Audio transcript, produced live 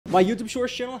My YouTube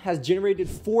Shorts channel has generated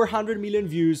 400 million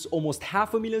views, almost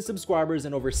 500,000 subscribers,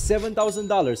 and over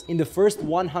 $7,000 in the first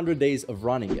 100 days of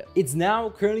running it. It's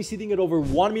now currently sitting at over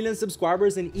 1 million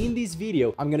subscribers, and in this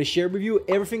video, I'm gonna share with you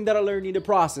everything that I learned in the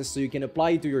process so you can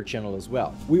apply it to your channel as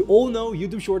well. We all know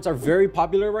YouTube Shorts are very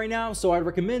popular right now, so I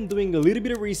recommend doing a little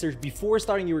bit of research before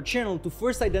starting your channel to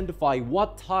first identify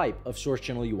what type of Shorts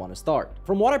channel you want to start.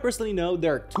 From what I personally know,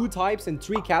 there are 2 types and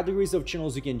 3 categories of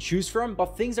channels you can choose from,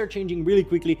 but things are changing really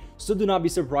quickly, so do not be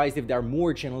surprised if there are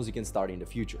more channels you can start in the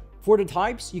future. For the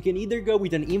types, you can either go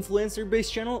with an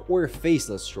influencer-based channel or a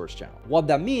faceless Shorts channel. What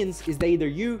that means is that either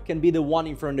you can be the one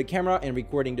in front of the camera and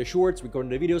recording the shorts, recording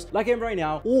the videos like I am right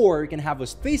now, or you can have a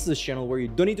faceless channel where you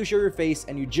don't need to show your face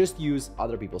and you just use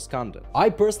other people's content. I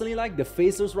personally like the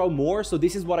faceless route more, so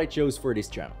this is what I chose for this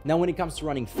channel. Now, when it comes to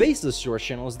running faceless Shorts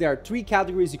channels, there are 3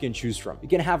 categories you can choose from. You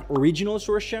can have original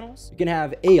Shorts channels, you can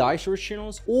have AI Shorts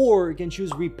channels, or you can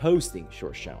choose reposting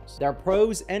Shorts channels. There are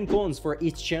pros and cons for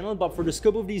each channel, but for the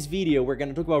scope of this video, we're going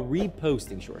to talk about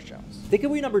reposting Shorts channels.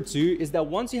 Takeaway number 2 is that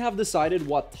once you have decided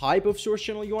what type of Shorts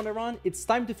channel you want to run, it's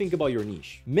time to think about your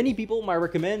niche. Many people might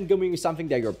recommend going with something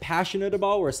that you're passionate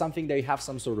about or something that you have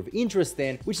some sort of interest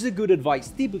in, which is a good advice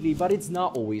typically, but it's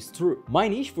not always true. My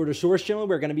niche for the Shorts channel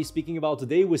we're going to be speaking about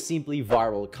today was simply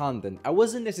viral content. I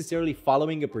wasn't necessarily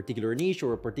following a particular niche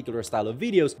or a particular style of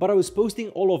videos, but I was posting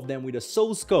all of them with the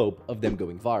sole scope of them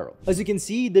going viral. As you can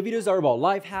see, the videos are about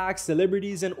life hacks,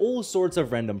 celebrities, and all sorts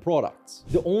of random products.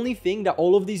 The only thing that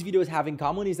all of these videos have in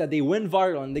common is that they went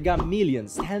viral and they got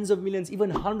millions, tens of millions, even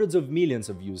hundreds of millions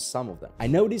of views, some of them. I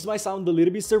know this might sound a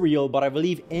little bit surreal, but I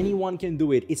believe anyone can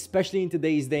do it, especially in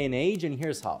today's day and age, and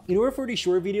here's how. In order for these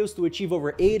short videos to achieve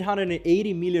over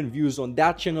 880 million views on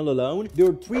that channel alone, there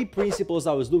were 3 principles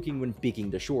I was looking when picking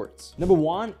the shorts. Number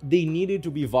 1, they needed to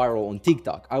be viral on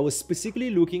TikTok. I was specifically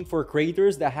looking for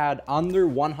creators that had under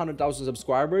 100,000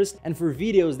 subscribers and for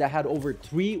videos that had over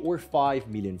 3 or 5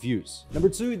 million views. Number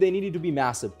 2, they needed to be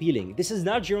mass appealing. This is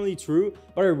not generally true,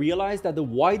 but I realized that the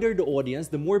wider the audience,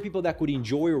 the more people that could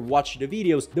enjoy or watch the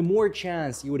videos, the more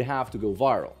chance you would have to go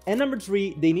viral. And number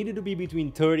 3, they needed to be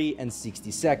between 30 and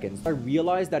 60 seconds. I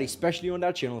realized that especially on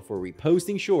that channel for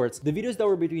reposting shorts, the videos that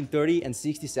were between 30 and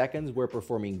 60 seconds were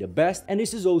performing the best, and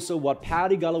this is also what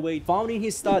Paddy Galloway found in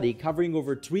his study covering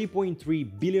over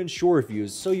 3.3 billion short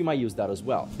views, so you might use that as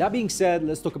well. That being said,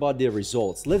 let's talk about the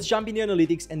results. Let's jump in the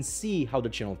analytics and see how the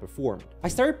channel performed. I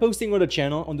started posting on the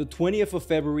channel on the 20th of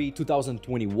February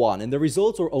 2021, and the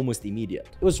results were almost immediate.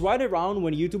 It was right around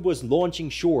when YouTube was launching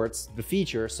shorts, the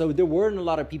feature, so there weren't a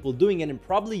lot of people doing it, and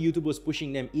probably YouTube was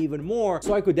pushing them even more,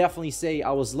 so I could definitely say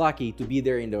I was lucky to be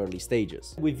there in the early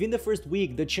stages. Within the first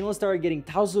week, the channel started getting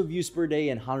thousands of views per day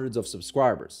and hundreds of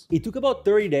subscribers. It took about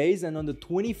 30 days, and on the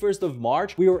 21st of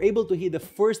March, we were able to hit the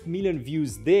first million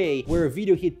views day, where a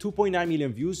video hit 2.9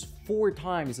 million views 4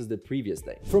 times as the previous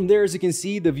day. From there, as you can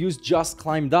see, the views just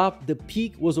climbed up. The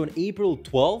peak was on April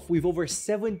 12th with over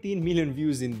 17 million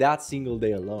views in that single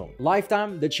day alone.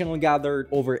 Lifetime, the channel gathered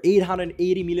over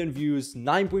 880 million views,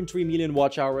 9.3 million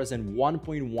watch hours, and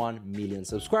 1.1 million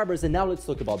subscribers. And now let's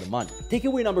talk about the money.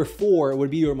 Takeaway number 4 would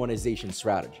be your monetization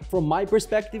strategy. From my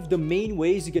perspective, the main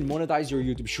ways you can monetize your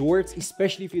YouTube shorts,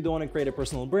 especially if you don't want to create a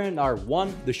personal brand, are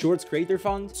 1, the Shorts Creator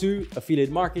Fund, 2,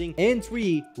 affiliate marketing, and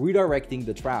 3, redirecting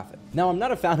the traffic. Now, I'm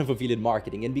not a fan of affiliate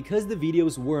marketing, and because the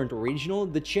videos weren't original,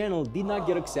 the channel did not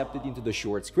get accepted into the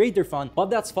Shorts Creator Fund, but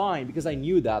that's fine because I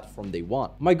knew that from day one.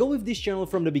 My goal with this channel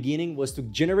from the beginning was to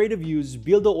generate the views,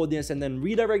 build the audience, and then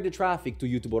redirect the traffic to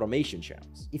YouTube automation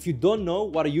channels. If you don't know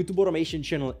what a YouTube automation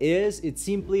channel is, it's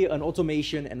simply an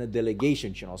automation and a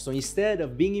delegation channel. So instead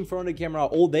of being in front of the camera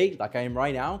all day, like I am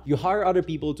right now, you hire other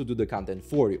people to do the content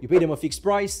for you. You pay them a fixed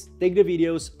price, take the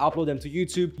videos, upload them to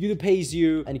YouTube, YouTube pays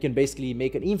you, and you can basically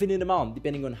make an infinite amount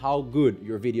depending on how good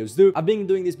your videos do. I've been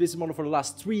doing this business model for the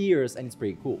last 3 years, and it's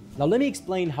pretty cool. Now let me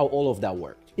explain how all of that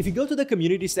worked. If you go to the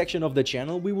community section of the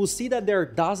channel, we will see that there are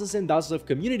dozens and dozens of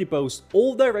community posts,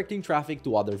 all directing traffic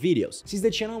to other videos. Since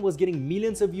the channel was getting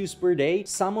millions of views per day,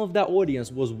 some of that audience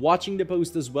was watching the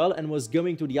post as well and was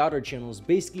going to the other channels,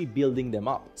 basically building them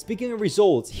up. Speaking of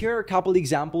results, here are a couple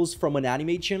examples from an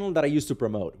anime channel that I used to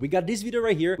promote. We got this video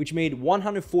right here, which made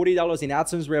 $140 in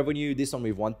AdSense revenue, this one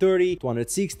with $130,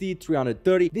 $260,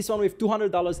 $330, this one with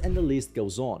 $200, and the list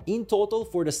goes on. In total,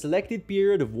 for the selected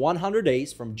period of 100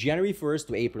 days from January 1st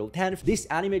to April 10th, this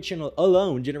anime channel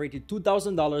alone generated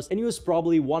 $2,000, and it was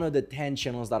probably one of the 10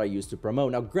 channels that I used to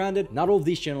promote. Now granted, not all of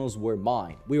these channels were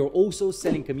mine. We were also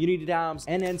selling community tabs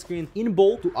and end screen in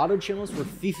bulk to other channels for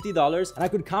 $50, and I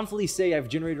could confidently say I've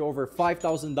generated over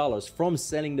 $5,000 from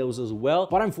selling those as well,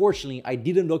 but unfortunately I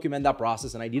didn't document that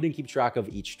process and I didn't keep track of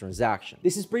each transaction.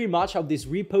 This is pretty much how this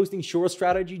reposting short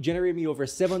strategy generated me over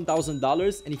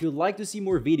 $7,000, and if you'd like to see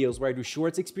more videos where I do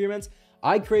shorts experiments,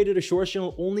 I created a shorts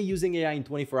channel only using AI in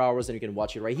 24 hours, and you can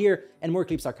watch it right here, and more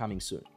clips are coming soon.